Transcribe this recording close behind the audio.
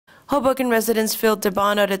Hoboken residents filled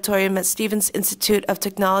DeBaun Auditorium at Stevens Institute of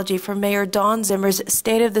Technology for Mayor Dawn Zimmer's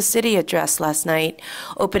State of the City address last night.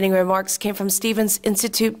 Opening remarks came from Stevens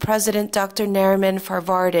Institute President Dr. Nariman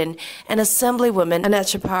Farvardin and Assemblywoman Annette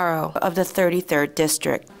Chaparro of the 33rd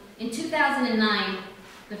District. In 2009,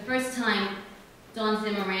 the first time Dawn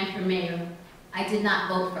Zimmer ran for mayor, I did not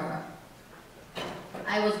vote for her.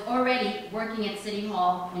 I was already working at City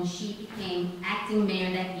Hall when she became acting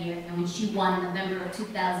mayor that year and when she won the November of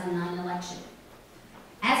 2009 election.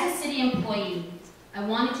 As a city employee, I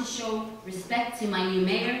wanted to show respect to my new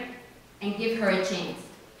mayor and give her a chance.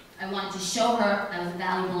 I wanted to show her I was a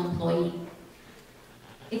valuable employee.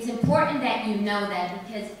 It's important that you know that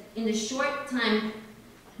because in the short time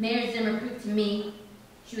Mayor Zimmer proved to me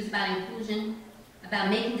she was about inclusion, about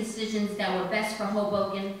making decisions that were best for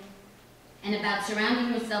Hoboken, and about surrounding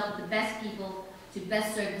herself with the best people to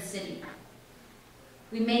best serve the city.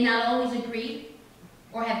 We may not always agree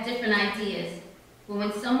or have different ideas, but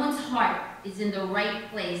when someone's heart is in the right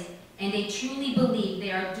place and they truly believe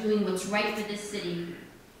they are doing what's right for this city, you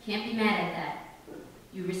can't be mad at that.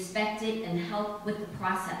 You respect it and help with the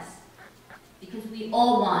process, because we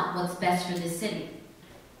all want what's best for this city.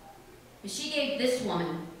 But she gave this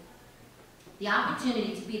woman the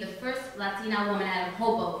opportunity to be the first Latina woman out of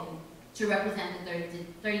Hoboken to represent the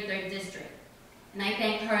 33rd District. And I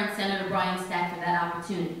thank her and Senator Brian Stack for that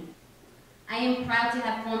opportunity. I am proud to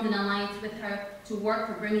have formed an alliance with her to work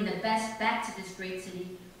for bringing the best back to this great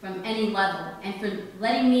city from any level, and for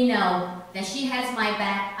letting me know that she has my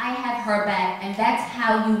back, I have her back, and that's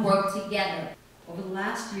how you work together. Over the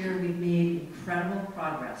last year, we've made incredible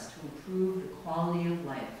progress to improve the quality of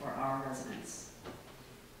life for our residents.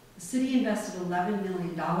 The city invested $11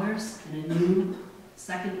 million in a new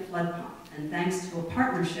second flood pump, and thanks to a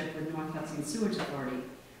partnership with North Hudson Sewage Authority,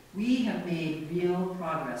 we have made real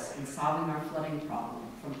progress in solving our flooding problem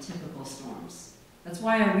from typical storms. That's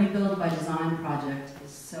why our Rebuild by Design project is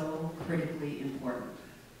so critically important.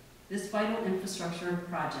 This vital infrastructure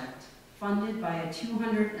project, funded by a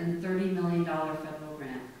 $230 million federal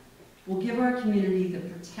grant, will give our community the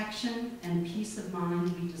protection and peace of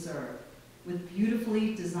mind we deserve with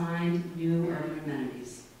beautifully designed new urban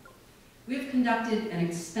amenities. We have conducted an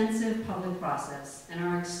extensive public process and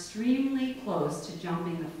are extremely close to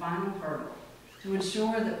jumping the final hurdle to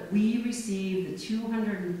ensure that we receive the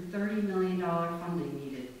 $230 million funding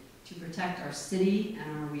needed to protect our city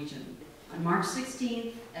and our region. On March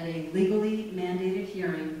 16th, at a legally mandated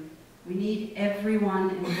hearing, we need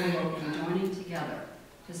everyone in Hoboken joining together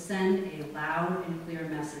to send a loud and clear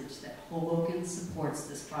message that Hoboken supports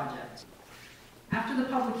this project. After the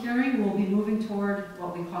public hearing, we'll be moving toward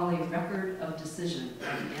what we call a record of decision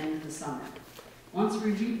at the end of the summer. Once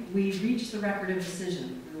we reach the record of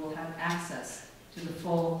decision, we will have access to the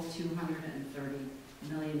full $230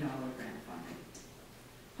 million grant funding.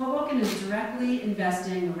 Hoboken is directly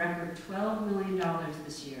investing a record $12 million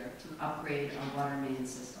this year to upgrade our water main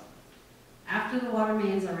system. After the water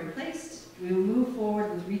mains are replaced, we will move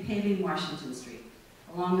forward with repaving Washington Street,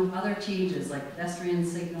 along with other changes like pedestrian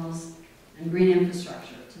signals and green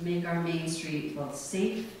infrastructure to make our main street both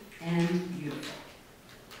safe and beautiful.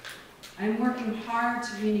 I am working hard to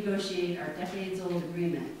renegotiate our decades-old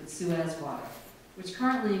agreement with Suez Water, which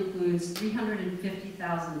currently includes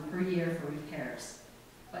 $350,000 per year for repairs,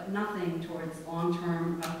 but nothing towards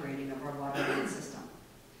long-term upgrading of our water main system.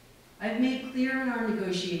 I've made clear in our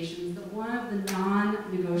negotiations that one of the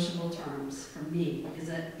non-negotiable terms for me is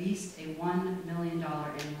at least a $1 million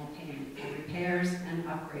annual payment for repairs and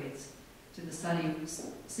upgrades to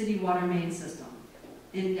the city water main system,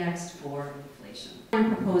 indexed for inflation.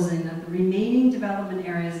 I'm proposing that the remaining development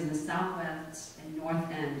areas in the southwest and north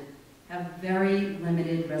end have very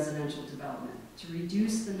limited residential development to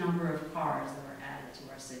reduce the number of cars that are added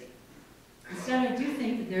to our city. Instead, I do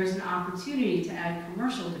think that there's an opportunity to add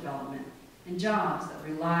commercial development and jobs that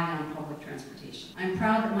rely on public transportation. I'm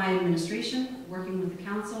proud that my administration, working with the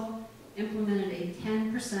council, implemented a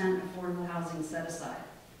 10% affordable housing set-aside,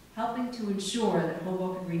 helping to ensure that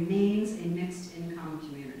Hoboken remains a mixed-income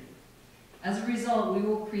community. As a result, we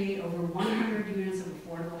will create over 100 units of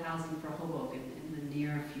affordable housing for Hoboken in the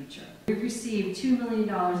near future. We've received $2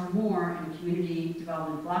 million more in community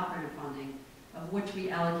development block grant funding, of which we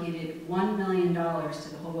allocated $1 million to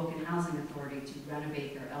the Hoboken Housing Authority to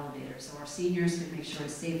renovate their elevators so our seniors can make sure to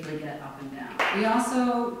safely get up and down. We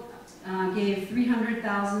also gave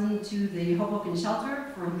 $300,000 to the Hoboken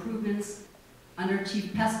Shelter for improvements. Under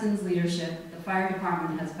Chief Peskin's leadership, the fire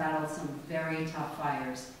department has battled some very tough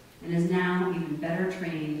fires and is now even better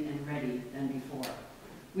trained and ready than before.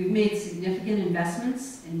 We've made significant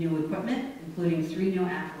investments in new equipment, including 3 new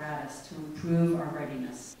apparatus to improve our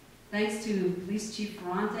readiness. Thanks to Police Chief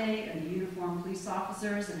Ferrante and the uniformed police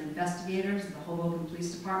officers and investigators of the Hoboken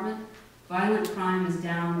Police Department, violent crime is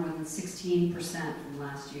down more than 16% from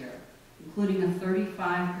last year, including a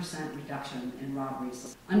 35% reduction in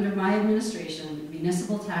robberies. Under my administration,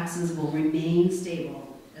 municipal taxes will remain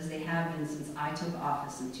stable as they have been since I took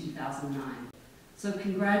office in 2009. So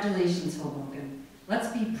congratulations, Hoboken. Let's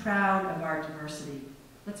be proud of our diversity.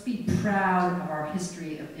 Let's be proud of our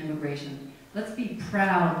history of immigration. Let's be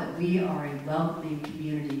proud that we are a welcoming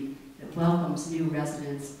community that welcomes new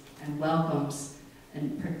residents and welcomes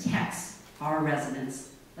and protects our residents.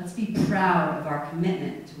 Let's be proud of our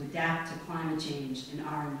commitment to adapt to climate change and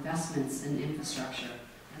our investments in infrastructure.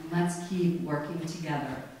 And let's keep working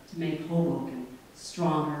together to make Hoboken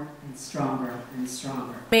stronger and stronger and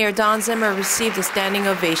stronger. Mayor Dawn Zimmer received a standing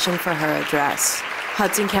ovation for her address.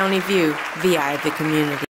 Hudson County View, the eye of the community.